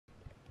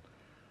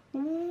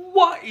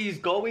What is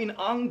going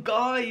on,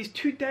 guys?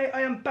 Today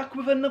I am back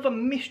with another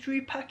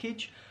mystery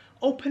package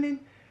opening.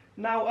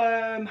 Now,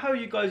 how are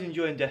you guys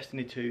enjoying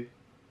Destiny 2?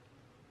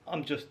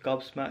 I'm just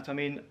gobsmacked. I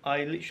mean,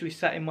 I literally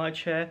sat in my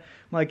chair,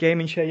 my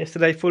gaming chair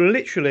yesterday for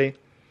literally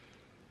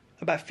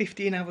about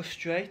 15 hours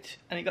straight,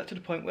 and it got to the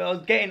point where I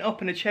was getting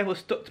up and the chair was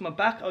stuck to my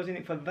back. I was in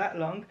it for that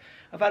long.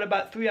 I've had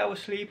about 3 hours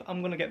sleep.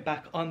 I'm gonna get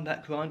back on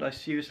that grind, I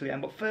seriously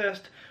am. But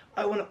first,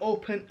 I want to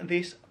open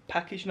this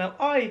package. Now,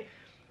 I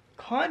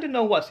kind of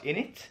know what's in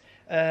it,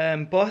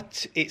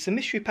 but it's a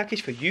mystery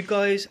package for you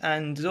guys,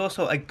 and there's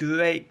also a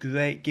great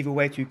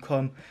giveaway to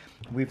come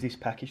with this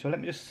package. So let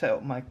me just set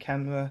up my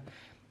camera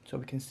so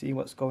we can see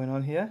what's going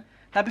on here.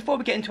 Now, before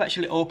we get into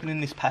actually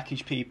opening this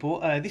package, people,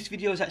 this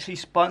video is actually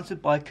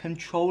sponsored by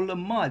Controller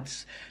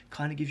Mods.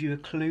 Kind of give you a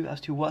clue as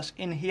to what's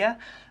in here.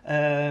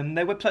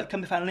 Their website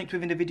can be found linked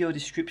within the video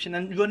description,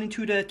 and running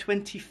to the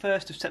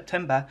 21st of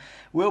September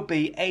will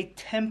be a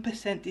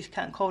 10%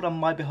 discount code on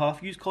my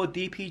behalf. Use code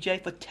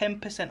DPJ for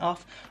 10%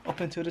 off up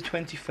until the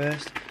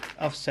 21st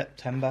of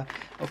September.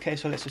 Okay,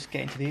 so let's just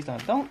get into these. I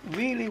don't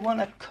really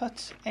want to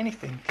cut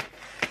anything.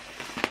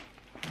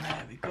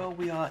 There we go,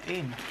 we are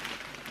in.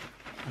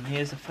 And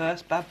here's the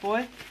first bad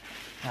boy,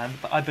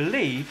 but I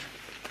believe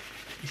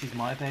this is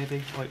my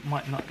baby, or it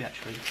might not be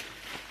actually.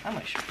 How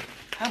much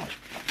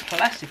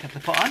plastic have to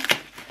put on?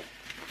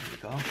 There we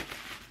go.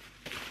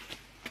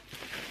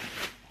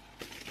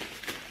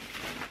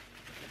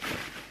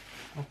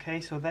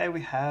 Okay, so there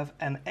we have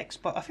an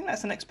Xbox, I think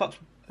that's an Xbox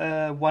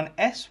One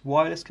S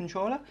wireless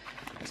controller.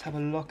 Let's have a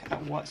look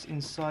at what's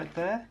inside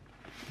there.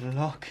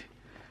 Look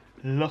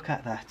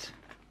at that.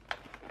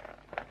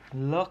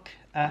 Look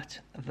at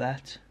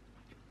that.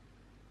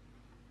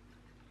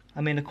 I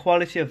mean, the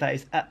quality of that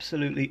is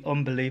absolutely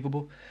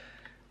unbelievable.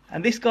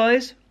 And this,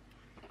 guys,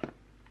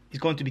 is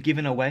going to be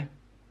given away.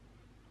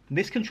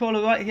 This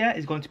controller right here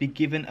is going to be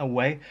given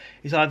away.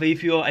 It's either,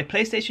 if you're a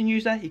PlayStation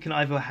user, you can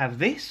either have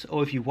this,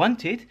 or if you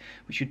wanted,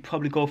 which you'd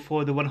probably go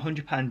for the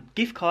 £100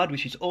 gift card,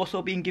 which is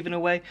also being given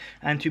away.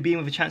 And to be in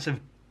with a chance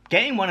of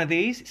getting one of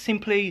these,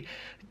 simply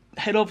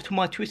head over to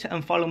my Twitter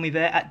and follow me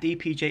there at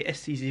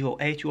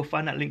DPJSC08. You'll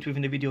find that linked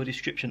within the video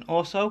description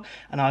also,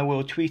 and I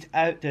will tweet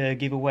out the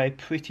giveaway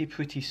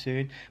pretty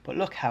soon. But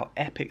look how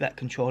epic that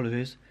controller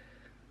is.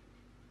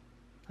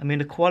 I mean,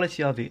 the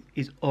quality of it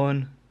is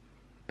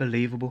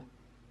unbelievable.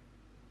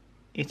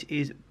 It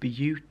is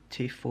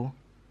beautiful.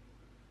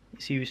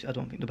 Seriously, I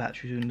don't think the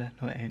battery's in there.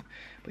 No, it ain't.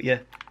 But yeah,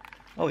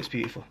 oh, it's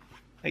beautiful.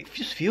 It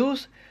just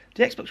feels,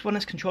 the Xbox One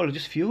S controller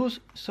just feels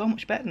so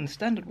much better than the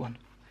standard one.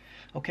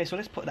 Okay, so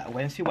let's put that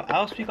away and see what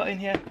else we got in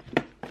here.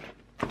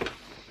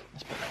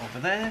 Let's put that over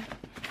there.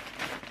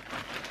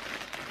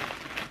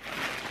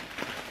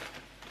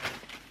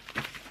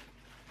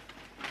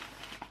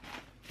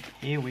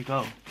 Here we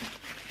go.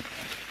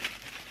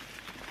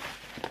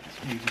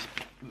 Let's move this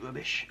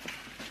rubbish.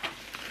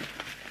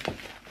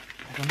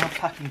 I'm not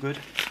packing good.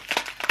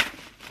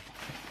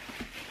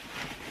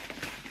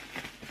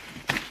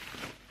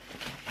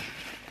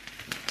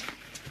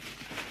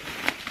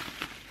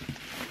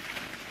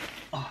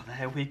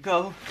 There we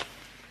go,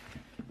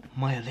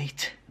 my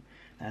Elite.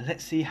 Now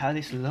let's see how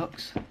this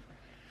looks.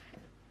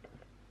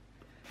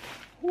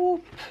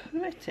 Oh,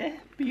 pretty,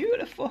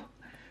 beautiful,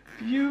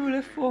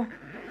 beautiful.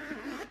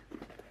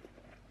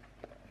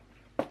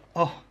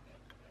 Oh,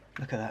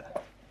 look at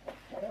that.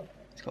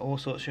 It's got all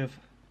sorts of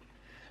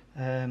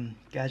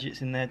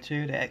gadgets in there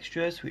too, the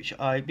extras, which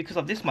because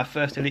of this, my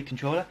first Elite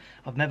controller,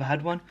 I've never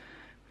had one.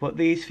 But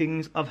these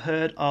things I've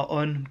heard are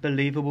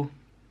unbelievable.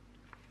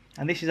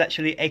 And this is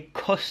actually a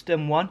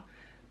custom one,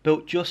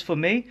 built just for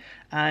me,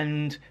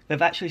 and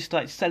they've actually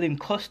started selling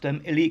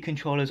custom Elite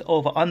controllers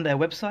over on their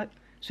website,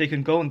 so you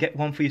can go and get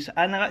one for yourself,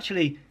 and they're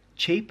actually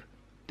cheap.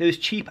 They're as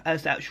cheap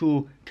as the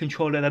actual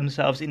controller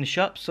themselves in the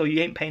shop, so you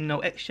ain't paying no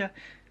extra.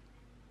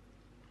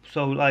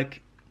 So,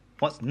 like,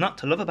 what's not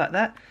to love about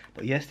that?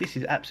 But yes, this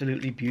is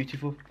absolutely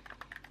beautiful.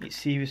 It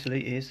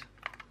seriously is.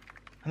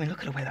 I mean, look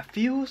at the way that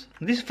feels.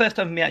 And this is the first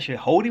time for me actually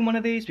holding one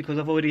of these, because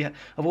I've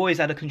always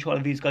had a controller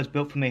of these guys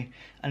built for me,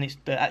 and it's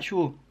the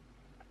actual,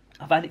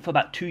 I've had it for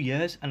about 2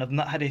 years and I've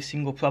not had a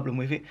single problem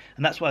with it,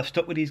 and that's why I've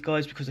stuck with these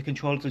guys, because the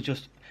controllers are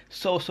just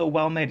so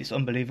well made. It's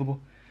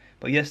unbelievable.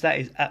 But yes, that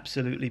is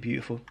absolutely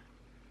beautiful.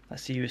 That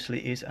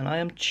seriously is, and I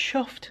am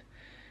chuffed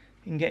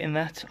in getting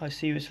that. I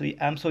seriously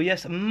am. So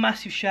yes, a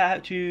massive shout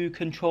out to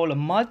Controller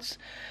Mods,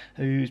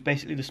 who's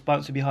basically the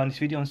sponsor behind this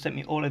video and sent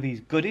me all of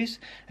these goodies.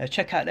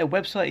 Check out their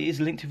website, it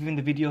is linked within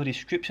the video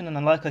description. And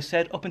then, like I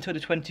said, up until the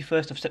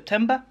 21st of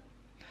September,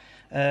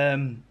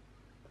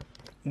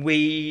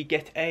 we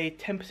get a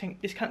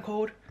 10% discount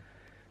code.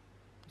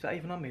 Is that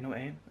even on me? No,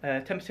 it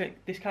ain't. 10%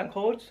 discount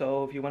code.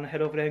 So if you want to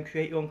head over there and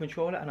create your own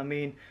controller, and I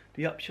mean,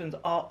 the options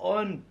are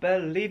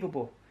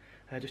unbelievable.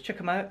 Just check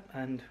them out,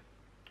 and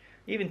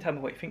even tell me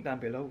what you think down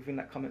below within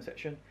that comment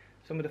section.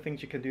 Some of the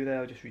things you can do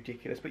there are just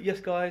ridiculous. But yes,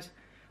 guys,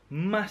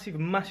 massive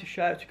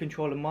shout out to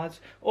Controller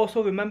Mods.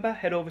 Also, remember,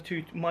 head over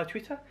to my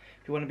Twitter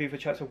if you want to be with a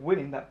chance of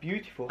winning that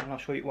beautiful, and I'll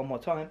show you one more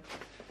time.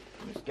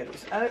 Let's get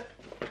this out.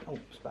 Oh,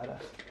 it's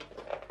badass.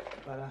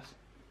 Badass.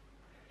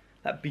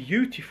 That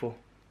beautiful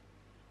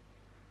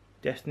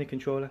Destiny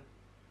controller.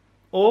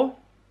 Or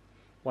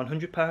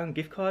 £100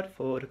 gift card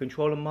for the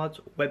Controller Mods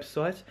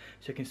website,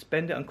 so you can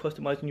spend it on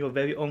customizing your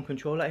very own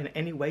controller in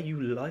any way you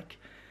like.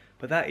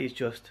 But that is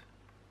just,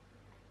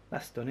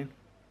 that's stunning.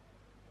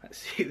 That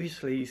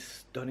seriously is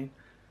stunning.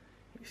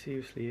 It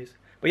seriously is.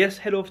 But yes,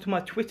 head over to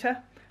my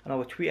Twitter and I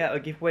will tweet out a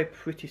giveaway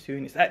pretty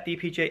soon. It's at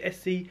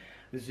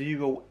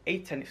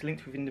DPJSC08 and it's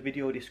linked within the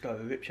video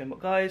description. But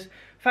guys,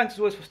 thanks as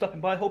always for stopping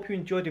by. Hope you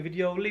enjoyed the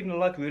video. Leaving a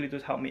like really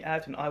does help me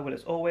out, and I will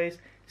as always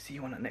see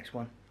you on that next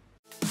one.